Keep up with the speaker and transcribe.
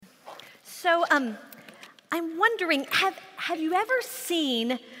So, I'm wondering, have you ever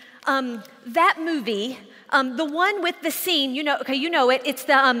seen that movie, the one with the scene? You know it. It's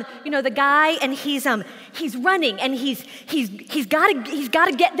the the guy, and he's running, and he's got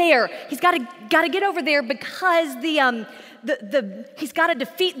to get there. He's got to get over there because he's got to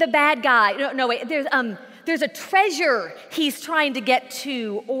defeat the bad guy. No, wait. There's a treasure he's trying to get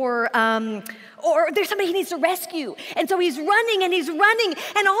to, or there's somebody he needs to rescue. And so he's running,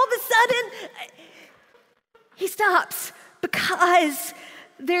 and all of a sudden, he stops because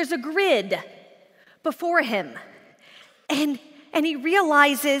there's a grid before him. And he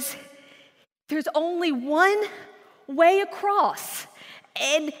realizes there's only one way across.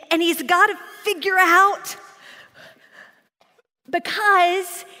 And he's got to figure out,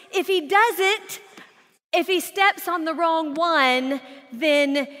 because if he doesn't, if he steps on the wrong one,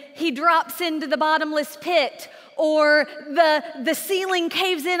 then he drops into the bottomless pit, or the ceiling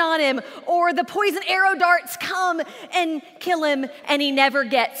caves in on him, or the poison arrow darts come and kill him, and he never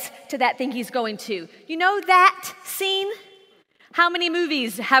gets to that thing he's going to. You know that scene? How many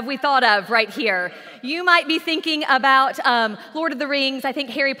movies have we thought of right here? You might be thinking about Lord of the Rings. I think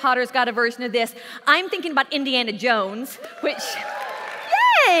Harry Potter's got a version of this. I'm thinking about Indiana Jones, which,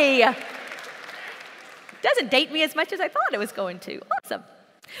 yay! Doesn't date me as much as I thought it was going to. Awesome.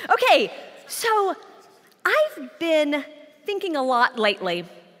 Okay, so I've been thinking a lot lately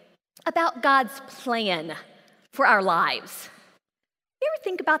about God's plan for our lives. You ever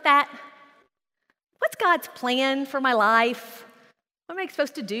think about that? What's God's plan for my life? What am I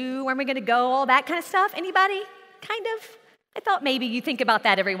supposed to do? Where am I going to go? All that kind of stuff. Anybody? Kind of? I thought maybe you think about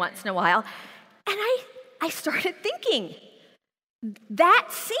that every once in a while. And I started thinking, that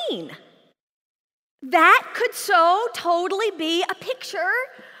scene, that could so totally be a picture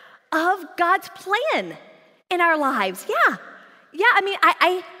of God's plan in our lives. Yeah. I mean,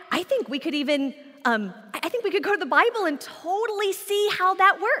 I think we could even, I think we could go to the Bible and totally see how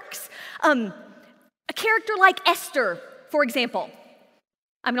that works. A character like Esther, for example.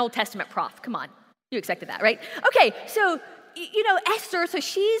 I'm an Old Testament prof. Come on, you expected that, right? Okay, so Esther, so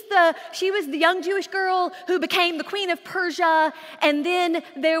she was the young Jewish girl who became the queen of Persia, and then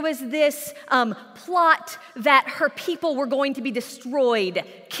there was this plot that her people were going to be destroyed,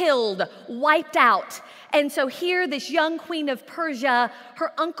 killed, wiped out. And so here, this young queen of Persia,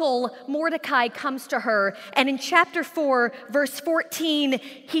 her uncle Mordecai comes to her, and in chapter 4, verse 14,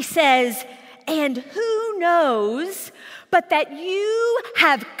 he says, "And who knows but that you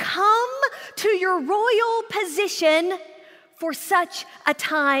have come to your royal position for such a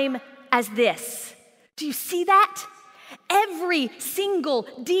time as this." Do you see that? Every single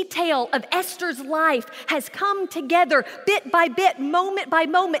detail of Esther's life has come together bit by bit, moment by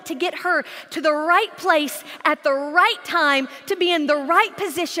moment, to get her to the right place at the right time, to be in the right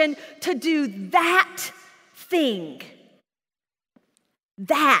position to do that thing.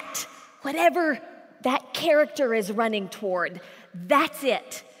 That, whatever that character is running toward, that's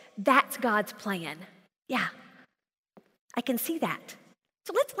it. That's God's plan. Yeah. I can see that.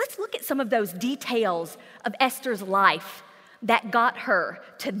 So let's look at some of those details of Esther's life that got her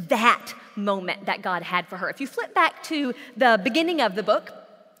to that moment that God had for her. If you flip back to the beginning of the book,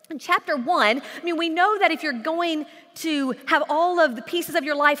 in chapter 1, I mean, we know that if you're going to have all of the pieces of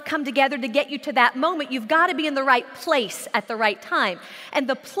your life come together to get you to that moment, you've got to be in the right place at the right time. And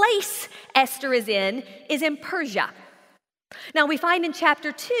the place Esther is in Persia. Now, we find in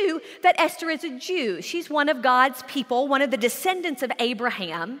chapter 2 that Esther is a Jew. She's one of God's people, one of the descendants of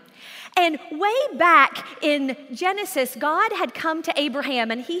Abraham. And way back in Genesis, God had come to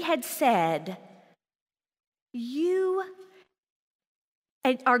Abraham and he had said, "You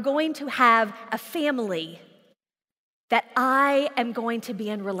are going to have a family that I am going to be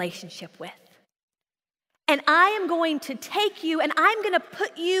in relationship with. And I am going to take you and I'm going to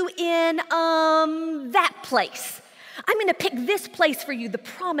put you in that place. I'm going to pick this place for you, the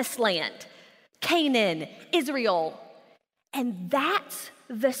promised land, Canaan, Israel. And that's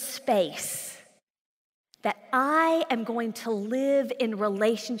the space that I am going to live in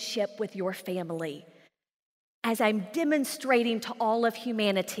relationship with your family, as I'm demonstrating to all of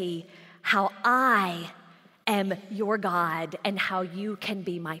humanity how I am your God and how you can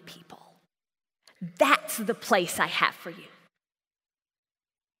be my people. That's the place I have for you."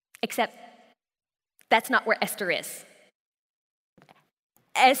 Except that's not where Esther is.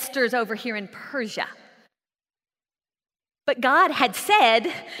 Esther's over here in Persia. But God had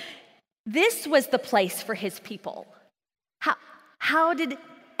said this was the place for his people. How did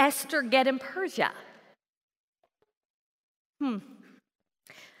Esther get in Persia? There's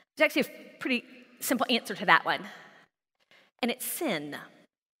actually a pretty simple answer to that one. And it's sin.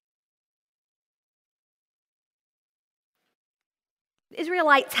 The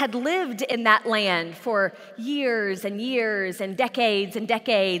Israelites had lived in that land for years and years and decades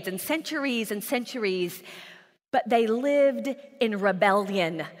and centuries, but they lived in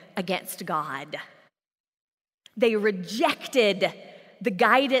rebellion against God. They rejected the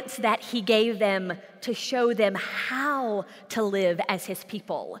guidance that he gave them to show them how to live as his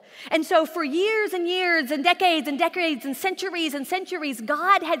people. And so for years and years and decades and centuries,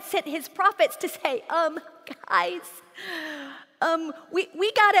 God had sent his prophets to say, guys,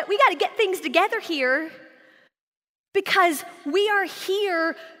 we gotta get things together here, because we are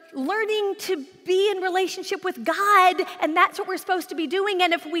here learning to be in relationship with God, and that's what we're supposed to be doing.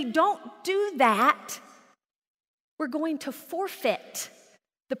 And if we don't do that, we're going to forfeit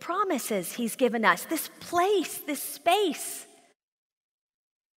the promises he's given us, this place, this space.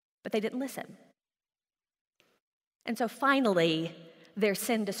 But they didn't listen. And so finally, their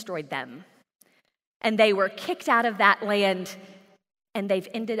sin destroyed them. And they were kicked out of that land, and they've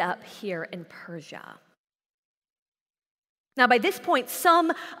ended up here in Persia. Now, by this point,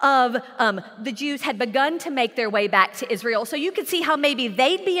 some of the Jews had begun to make their way back to Israel. So you could see how maybe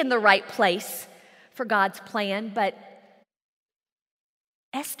they'd be in the right place for God's plan. But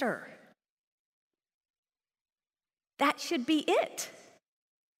Esther, that should be it.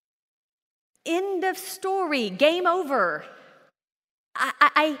 End of story. Game over.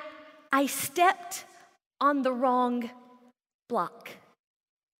 I stepped on the wrong block,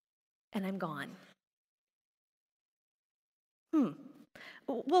 and I'm gone.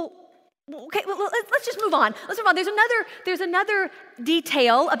 Well, okay, well, let's just move on. Let's move on. There's another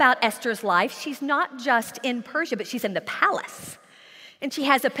detail about Esther's life. She's not just in Persia, but she's in the palace. And she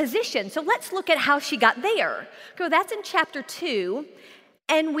has a position. So let's look at how she got there. So that's in chapter 2.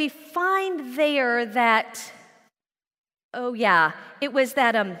 And we find there that, it was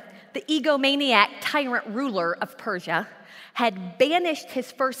that the egomaniac tyrant ruler of Persia had banished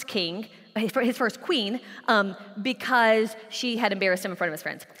his first queen, because she had embarrassed him in front of his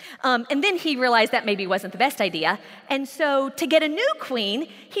friends. And then he realized that maybe wasn't the best idea. And so to get a new queen,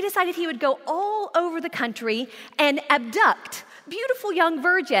 he decided he would go all over the country and abduct beautiful young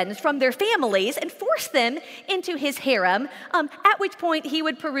virgins from their families and force them into his harem, at which point he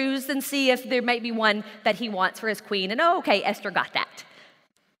would peruse and see if there might be one that he wants for his queen. And okay, Esther got that.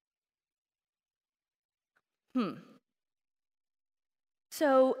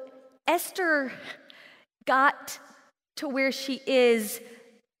 So Esther got to where she is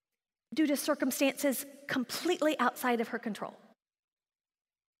due to circumstances completely outside of her control.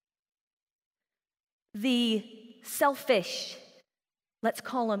 The selfish, let's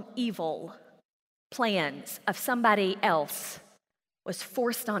call them evil, plans of somebody else was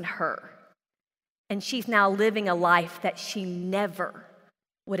forced on her. And she's now living a life that she never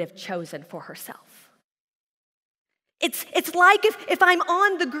would have chosen for herself. It's like if I'm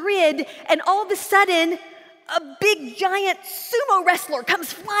on the grid and all of a sudden a big giant sumo wrestler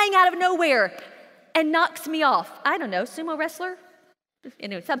comes flying out of nowhere and knocks me off. I don't know, sumo wrestler?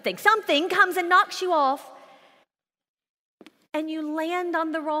 Something comes and knocks you off, and you land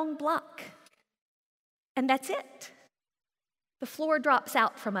on the wrong block. And that's it. The floor drops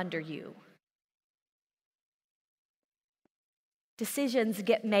out from under you. Decisions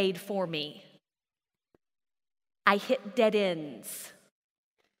get made for me. I hit dead ends.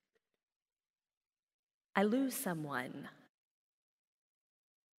 I lose someone.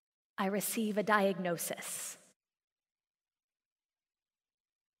 I receive a diagnosis.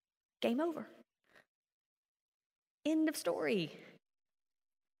 Game over. End of story.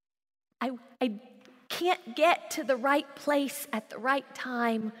 I can't get to the right place at the right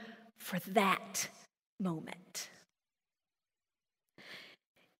time for that moment.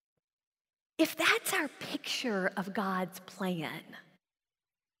 If that's our picture of God's plan,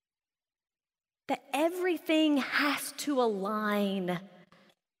 that everything has to align,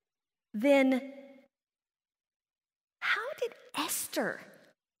 then how did Esther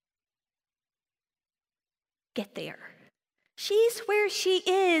get there? She's where she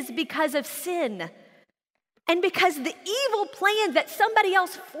is because of sin and because the evil plan that somebody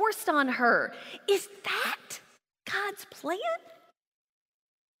else forced on her. Is that God's plan?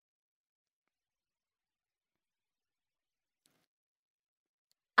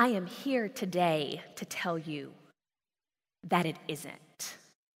 I am here today to tell you that it isn't.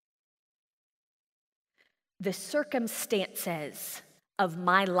 The circumstances of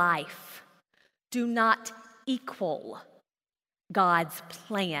my life do not equal God's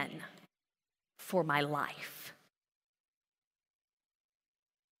plan for my life.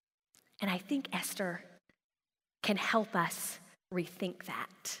 And I think Esther can help us rethink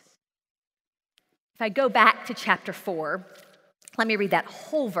that. If I go back to chapter 4, Let me read that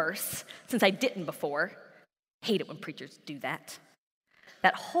whole verse, since I didn't before. Hate it when preachers do that.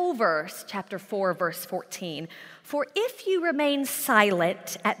 That whole verse, chapter 4, verse 14. For if you remain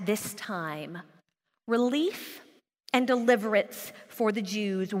silent at this time, relief and deliverance for the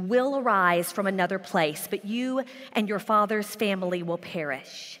Jews will arise from another place, but you and your father's family will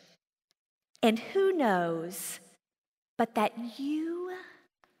perish. And who knows but that you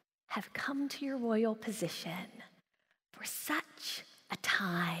have come to your royal position for such a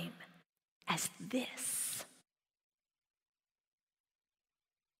time as this.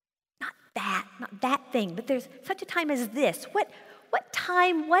 Not that thing, but there's such a time as this. What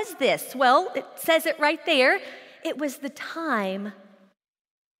time was this? Well, it says it right there. It was the time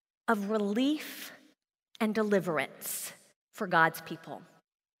of relief and deliverance for God's people.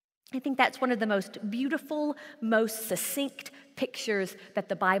 I think that's one of the most beautiful, most succinct pictures that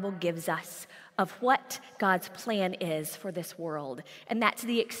the Bible gives us of what God's plan is for this world. And that's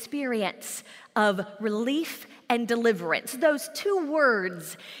the experience of relief and deliverance. Those two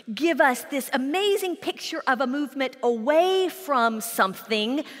words give us this amazing picture of a movement away from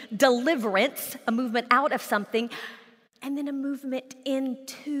something, deliverance, a movement out of something, and then a movement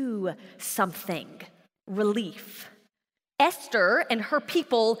into something, relief. Esther and her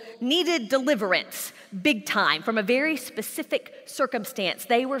people needed deliverance big time from a very specific circumstance.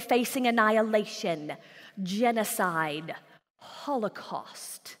 They were facing annihilation, genocide,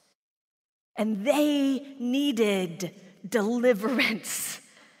 Holocaust, and they needed deliverance.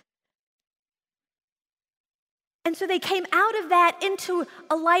 And so they came out of that into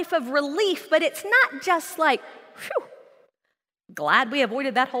a life of relief, but it's not just like, whew, glad we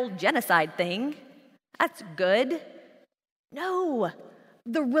avoided that whole genocide thing. That's good. No,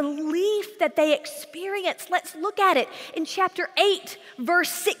 the relief that they experienced, let's look at it. In chapter 8, verse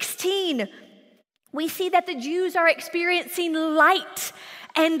 16, we see that the Jews are experiencing light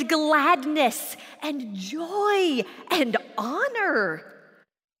and gladness and joy and honor.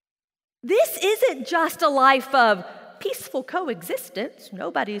 This isn't just a life of peaceful coexistence.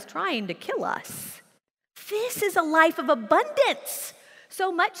 Nobody's trying to kill us. This is a life of abundance.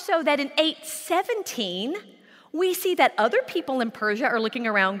 So much so that in 8:17, we see that other people in Persia are looking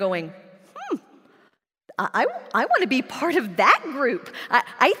around going, I want to be part of that group.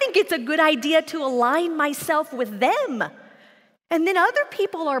 I think it's a good idea to align myself with them. And then other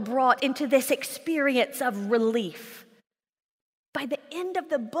people are brought into this experience of relief. By the end of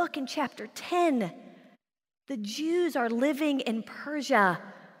the book in chapter 10, the Jews are living in Persia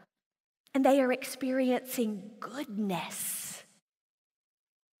and they are experiencing goodness.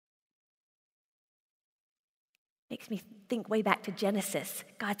 Makes me think way back to Genesis.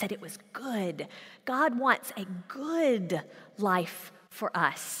 God said it was good. God wants a good life for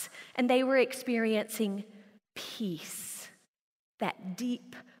us. And they were experiencing peace, that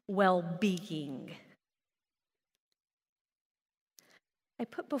deep well-being. I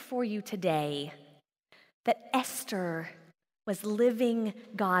put before you today that Esther was living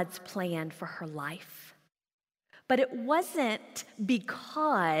God's plan for her life. But it wasn't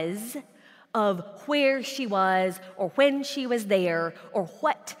because of where she was or when she was there or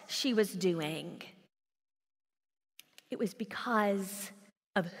what she was doing. It was because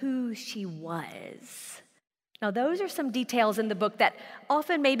of who she was. Now, those are some details in the book that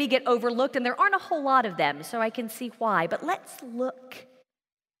often maybe get overlooked, and there aren't a whole lot of them, so I can see why. But let's look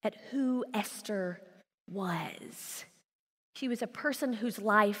at who Esther was. She was a person whose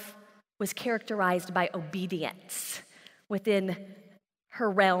life was characterized by obedience within her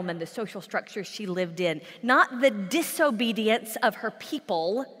realm and the social structure she lived in, not the disobedience of her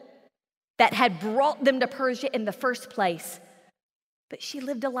people that had brought them to Persia in the first place, but she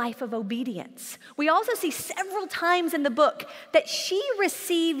lived a life of obedience. We also see several times in the book that she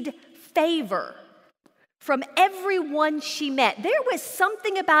received favor from everyone she met. There was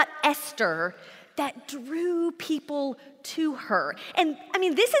something about Esther that drew people to her. And I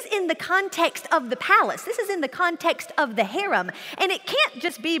mean, this is in the context of the palace. This is in the context of the harem. And it can't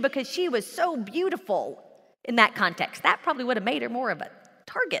just be because she was so beautiful in that context. That probably would have made her more of a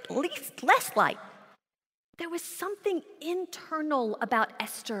target, less like. There was something internal about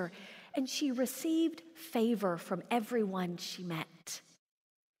Esther, and she received favor from everyone she met.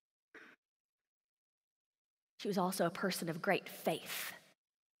 She was also a person of great faith.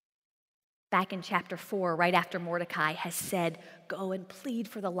 Back in chapter 4, right after Mordecai has said, "Go and plead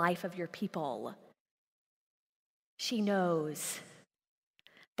for the life of your people," she knows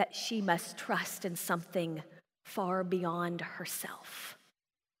that she must trust in something far beyond herself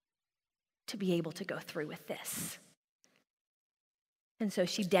to be able to go through with this. And so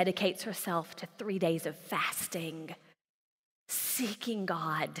she dedicates herself to 3 days of fasting, seeking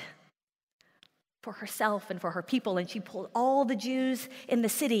God for herself and for her people. And she pulled all the Jews in the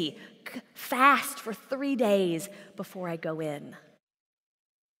city, fast for 3 days before I go in.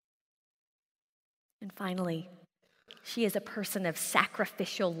 And finally, she is a person of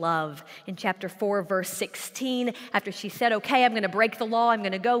sacrificial love. In chapter 4, verse 16, after she said, okay, I'm going to break the law, I'm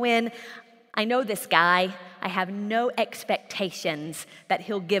going to go in. I know this guy. I have no expectations that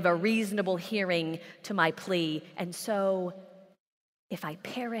he'll give a reasonable hearing to my plea. And so, if I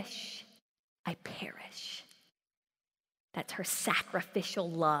perish, I perish. That's her sacrificial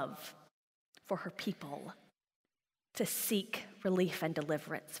love for her people to seek relief and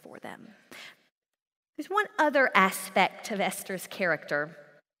deliverance for them. There's one other aspect of Esther's character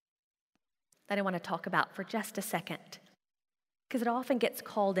that I want to talk about for just a second, because it often gets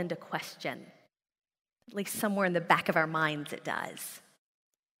called into question. At least somewhere in the back of our minds it does.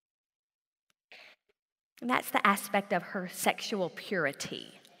 And that's the aspect of her sexual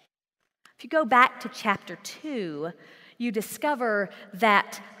purity. If you go back to chapter 2, you discover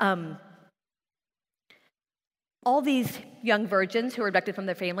that all these young virgins who were abducted from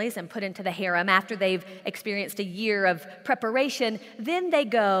their families and put into the harem after they've experienced a year of preparation, then they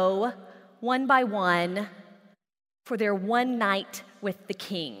go one by one for their one night with the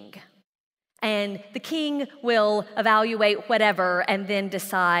king. And the king will evaluate whatever and then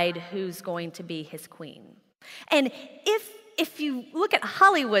decide who's going to be his queen. And if you look at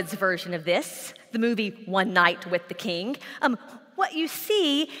Hollywood's version of this, the movie One Night with the King, what you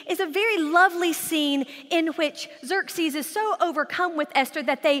see is a very lovely scene in which Xerxes is so overcome with Esther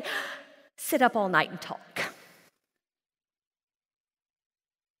that they sit up all night and talk.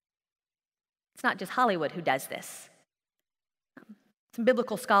 It's not just Hollywood who does this. Some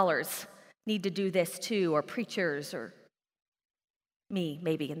biblical scholars need to do this too, or preachers, or me,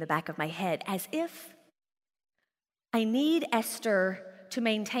 maybe, in the back of my head, as if I need Esther to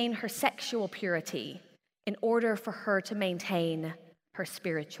maintain her sexual purity in order for her to maintain her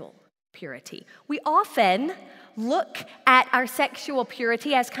spiritual purity. We often look at our sexual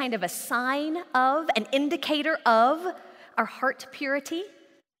purity as kind of a sign of, an indicator of our heart purity,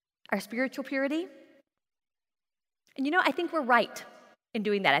 our spiritual purity. And I think we're right in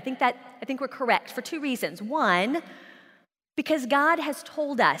doing that. I think we're correct for 2 reasons. One, because God has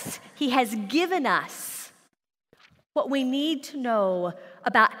told us, He has given us what we need to know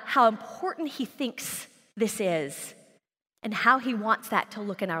about how important He thinks this is and how He wants that to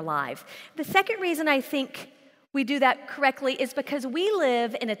look in our life. The second reason I think we do that correctly is because we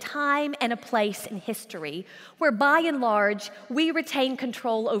live in a time and a place in history where, by and large, we retain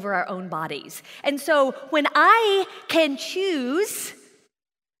control over our own bodies. And so when I can choose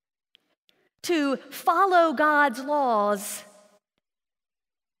to follow God's laws,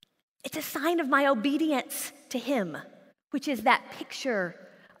 it's a sign of my obedience to Him, which is that picture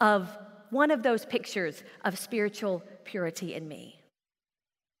of one of those pictures of spiritual purity in me.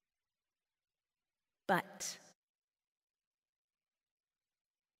 But,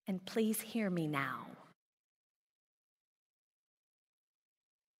 and please hear me now,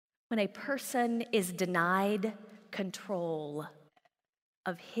 when a person is denied control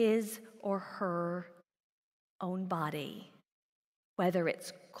of his or her own body, whether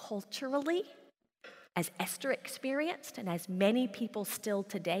it's culturally, as Esther experienced and as many people still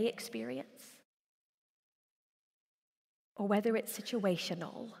today experience, or whether it's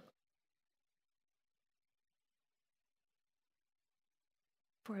situational,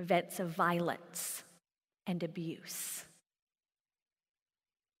 for events of violence and abuse.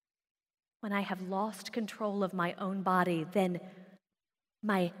 When I have lost control of my own body, then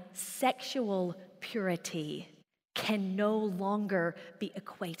my sexual purity can no longer be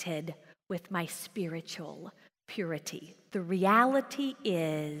equated with my spiritual purity. The reality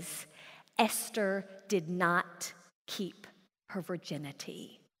is, Esther did not keep her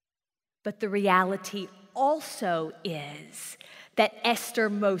virginity. But the reality also is that Esther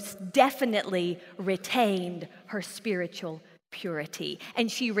most definitely retained her spiritual purity, and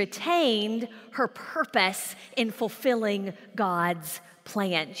she retained her purpose in fulfilling God's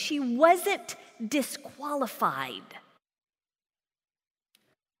plan. She wasn't disqualified.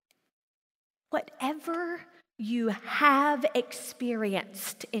 Whatever you have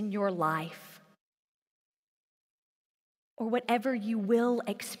experienced in your life, or whatever you will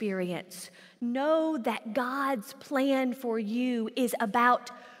experience, know that God's plan for you is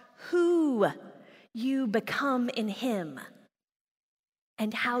about who you become in Him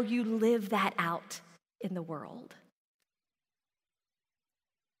and how you live that out in the world.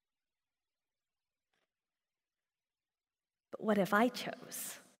 But what if I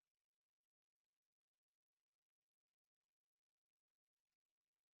chose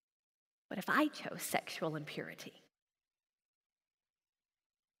What if I chose sexual impurity?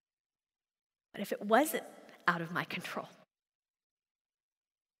 What if it wasn't out of my control?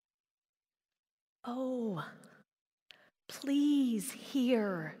 Oh, please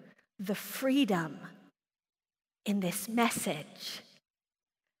hear the freedom in this message.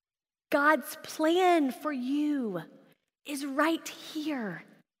 God's plan for you is right here.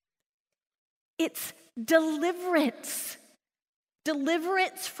 It's deliverance.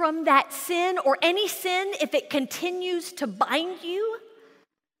 Deliverance from that sin or any sin if it continues to bind you,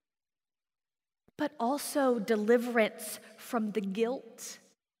 but also deliverance from the guilt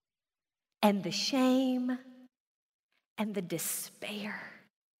and the shame and the despair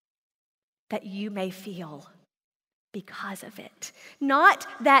that you may feel because of it. Not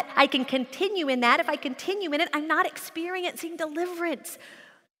that I can continue in that. If I continue in it, I'm not experiencing deliverance.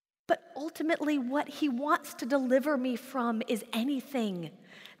 But ultimately, what he wants to deliver me from is anything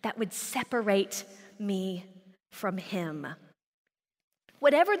that would separate me from him.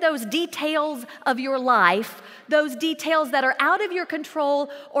 Whatever those details of your life, those details that are out of your control,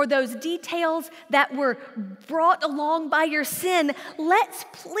 or those details that were brought along by your sin, let's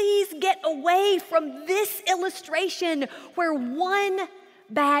please get away from this illustration where one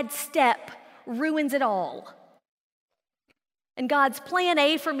bad step ruins it all. And God's plan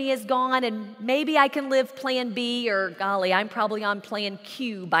A for me is gone, and maybe I can live plan B, or golly, I'm probably on plan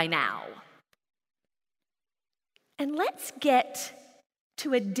Q by now. And let's get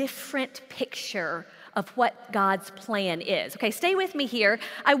to a different picture of what God's plan is. Okay, stay with me here.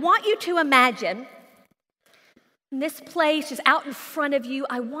 I want you to imagine this place just out in front of you.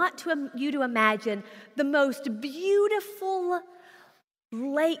 I want you to imagine the most beautiful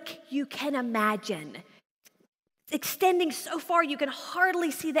lake you can imagine, extending so far you can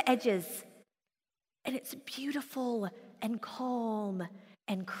hardly see the edges. And it's beautiful and calm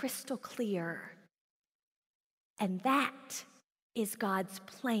and crystal clear. And that is God's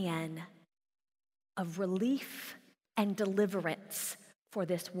plan of relief and deliverance for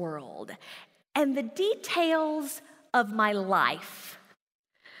this world. And the details of my life,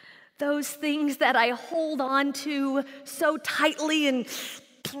 those things that I hold on to so tightly and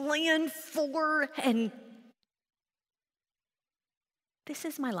plan for, and this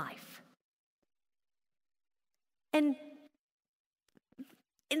is my life. And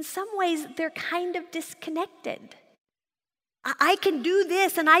in some ways, they're kind of disconnected. I can do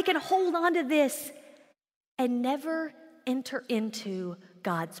this and I can hold on to this and never enter into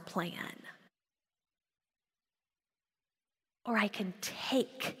God's plan. Or I can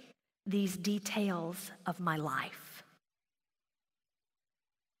take these details of my life.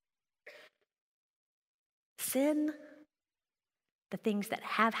 Sin, the things that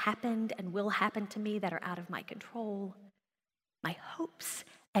have happened and will happen to me that are out of my control, my hopes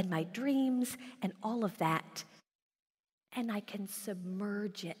and my dreams and all of that, and I can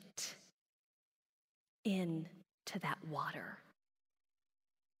submerge it into that water.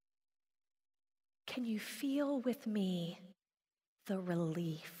 Can you feel with me the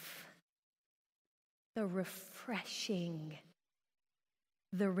relief, the refreshing,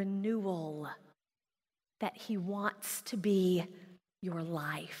 the renewal that he wants to be your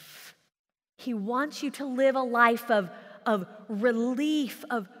life? He wants you to live a life of relief,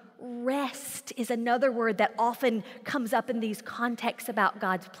 of rest is another word that often comes up in these contexts about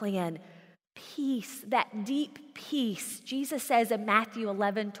God's plan. Peace, that deep peace. Jesus says in Matthew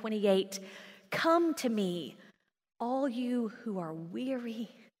 11:28, "Come to me, all you who are weary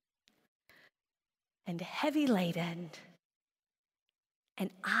and heavy laden,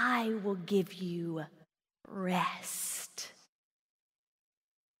 and I will give you rest."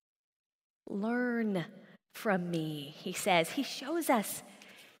 Learn from me, he says. He shows us.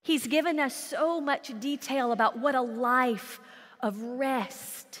 He's given us so much detail about what a life of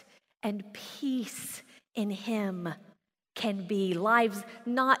rest and peace in him can be. Lives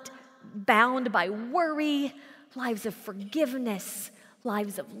not bound by worry, lives of forgiveness,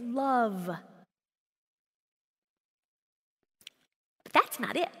 lives of love. But that's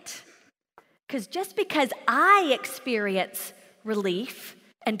not it. Because just because I experience relief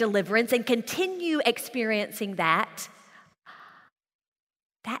and deliverance and continue experiencing that,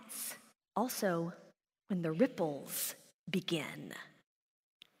 that's also when the ripples begin.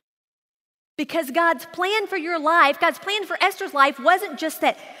 Because God's plan for your life, God's plan for Esther's life wasn't just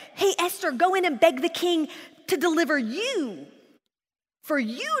that, hey, Esther, go in and beg the king to deliver you, for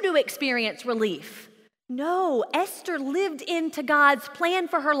you to experience relief. No, Esther lived into God's plan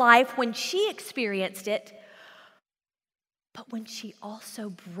for her life when she experienced it, but when she also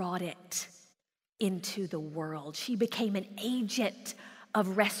brought it into the world. She became an agent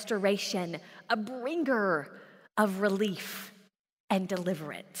of restoration, a bringer of relief and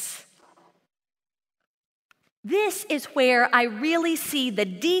deliverance. This is where I really see the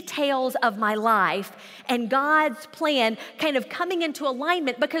details of my life and God's plan kind of coming into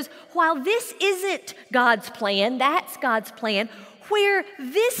alignment, because while this isn't God's plan, that's God's plan, where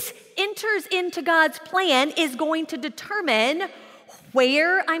this enters into God's plan is going to determine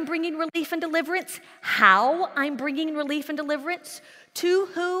where I'm bringing relief and deliverance, how I'm bringing relief and deliverance, to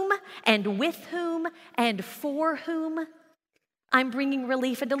whom and with whom and for whom I'm bringing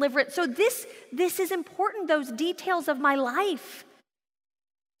relief and deliverance. So this is important, those details of my life.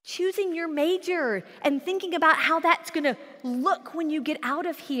 Choosing your major and thinking about how that's going to look when you get out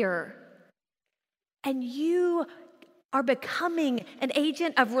of here. And you are becoming an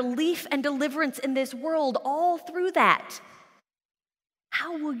agent of relief and deliverance in this world all through that.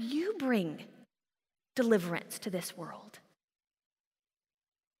 How will you bring deliverance to this world?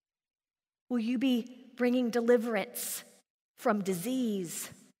 Will you be bringing deliverance from disease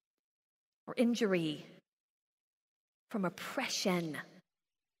or injury, from oppression,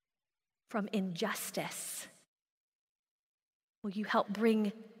 from injustice? Will you help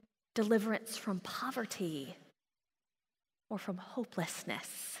bring deliverance from poverty or from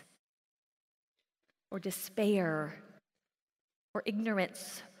hopelessness or despair or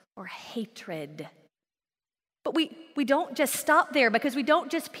ignorance or hatred? But we don't just stop there, because we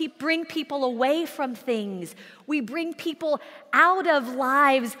don't just bring people away from things. We bring people out of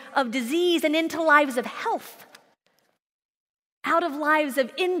lives of disease and into lives of health, out of lives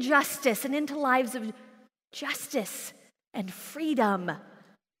of injustice and into lives of justice and freedom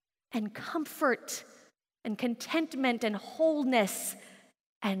and comfort and contentment and wholeness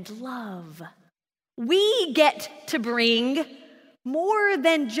and love. We get to bring more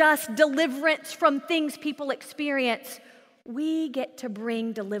than just deliverance from things people experience. We get to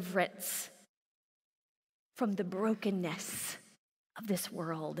bring deliverance from the brokenness of this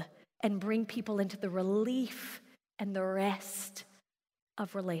world and bring people into the relief and the rest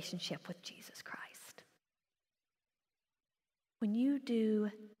of relationship with Jesus Christ. When you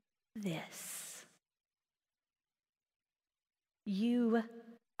do this, you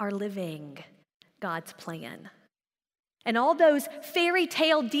are living God's plan. And all those fairy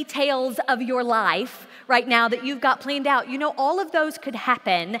tale details of your life right now that you've got planned out, all of those could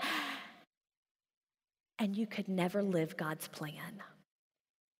happen, and you could never live God's plan.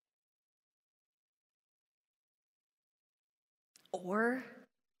 Or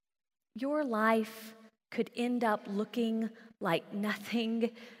your life could end up looking like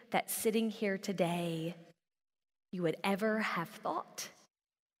nothing that sitting here today you would ever have thought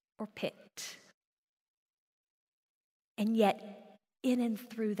or picked. And yet, in and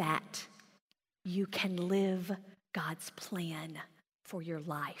through that, you can live God's plan for your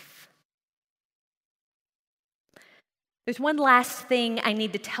life. There's one last thing I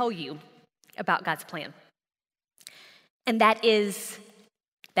need to tell you about God's plan, and that is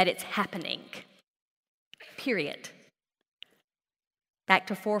that it's happening, period. Back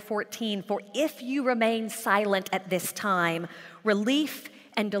to 4:14, for if you remain silent at this time, relief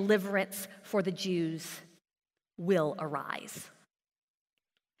and deliverance for the Jews will arise.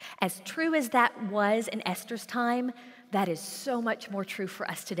 As true as that was in Esther's time, that is so much more true for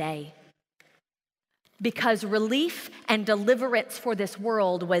us today. Because relief and deliverance for this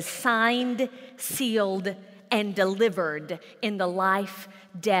world was signed, sealed, and delivered in the life,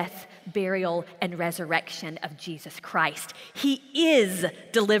 death, burial, and resurrection of Jesus Christ. He is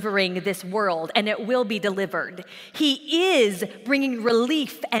delivering this world, and it will be delivered. He is bringing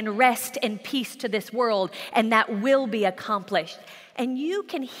relief and rest and peace to this world, and that will be accomplished. And you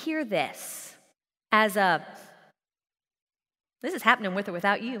can hear this as this is happening with or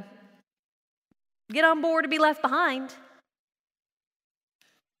without you. Get on board or be left behind.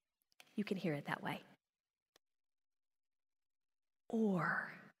 You can hear it that way.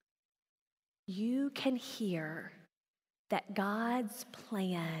 Or you can hear that God's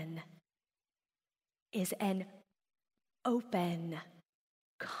plan is an open,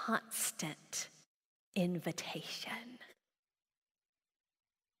 constant invitation.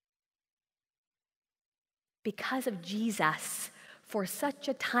 Because of Jesus, for such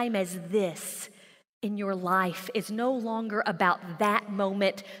a time as this in your life is no longer about that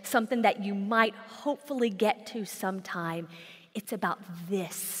moment, something that you might hopefully get to sometime. It's about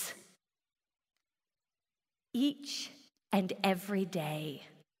this. Each and every day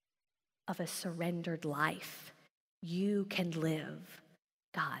of a surrendered life, you can live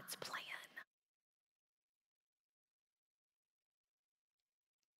God's plan.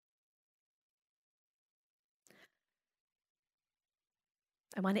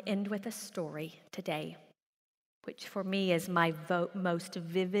 I want to end with a story today, which for me is my most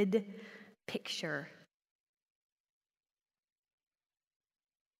vivid picture,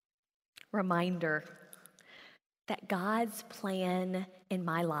 reminder that God's plan in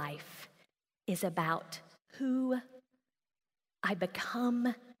my life is about who I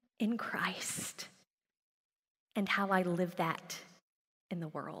become in Christ and how I live that in the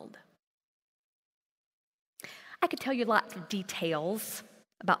world. I could tell you lots of details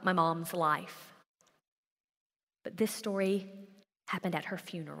about my mom's life, but this story happened at her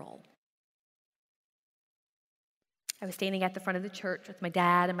funeral. I was standing at the front of the church with my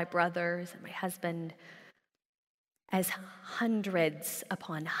dad and my brothers and my husband as hundreds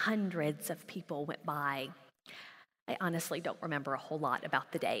upon hundreds of people went by. I honestly don't remember a whole lot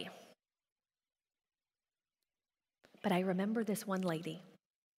about the day. But I remember this one lady.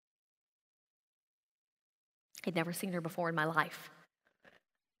 I'd never seen her before in my life.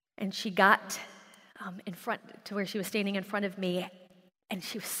 And she got in front to where she was standing in front of me, and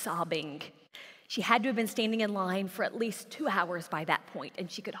she was sobbing. She had to have been standing in line for at least 2 hours by that point,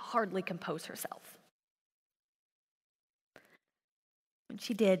 and she could hardly compose herself. When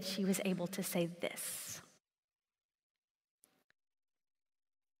she did, she was able to say this: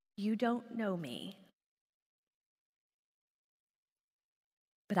 "You don't know me,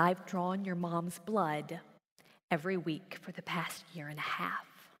 but I've drawn your mom's blood every week for the past 1.5 years.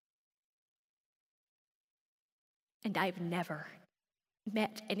 And I've never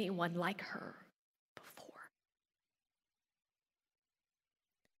met anyone like her before.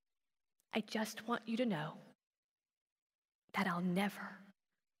 I just want you to know that I'll never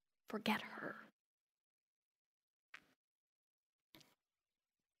forget her."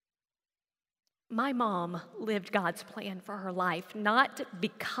 My mom lived God's plan for her life, not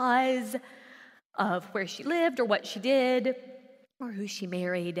because of where she lived or what she did or who she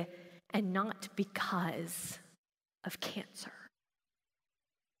married, and not because of cancer.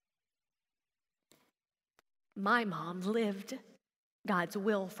 My mom lived God's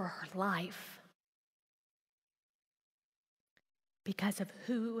will for her life because of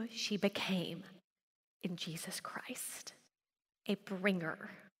who she became in Jesus Christ, a bringer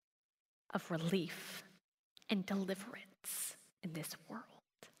of relief and deliverance in this world.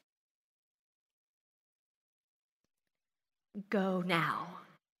 Go now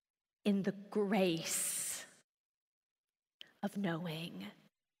in the grace of knowing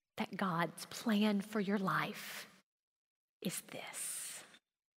that God's plan for your life is this: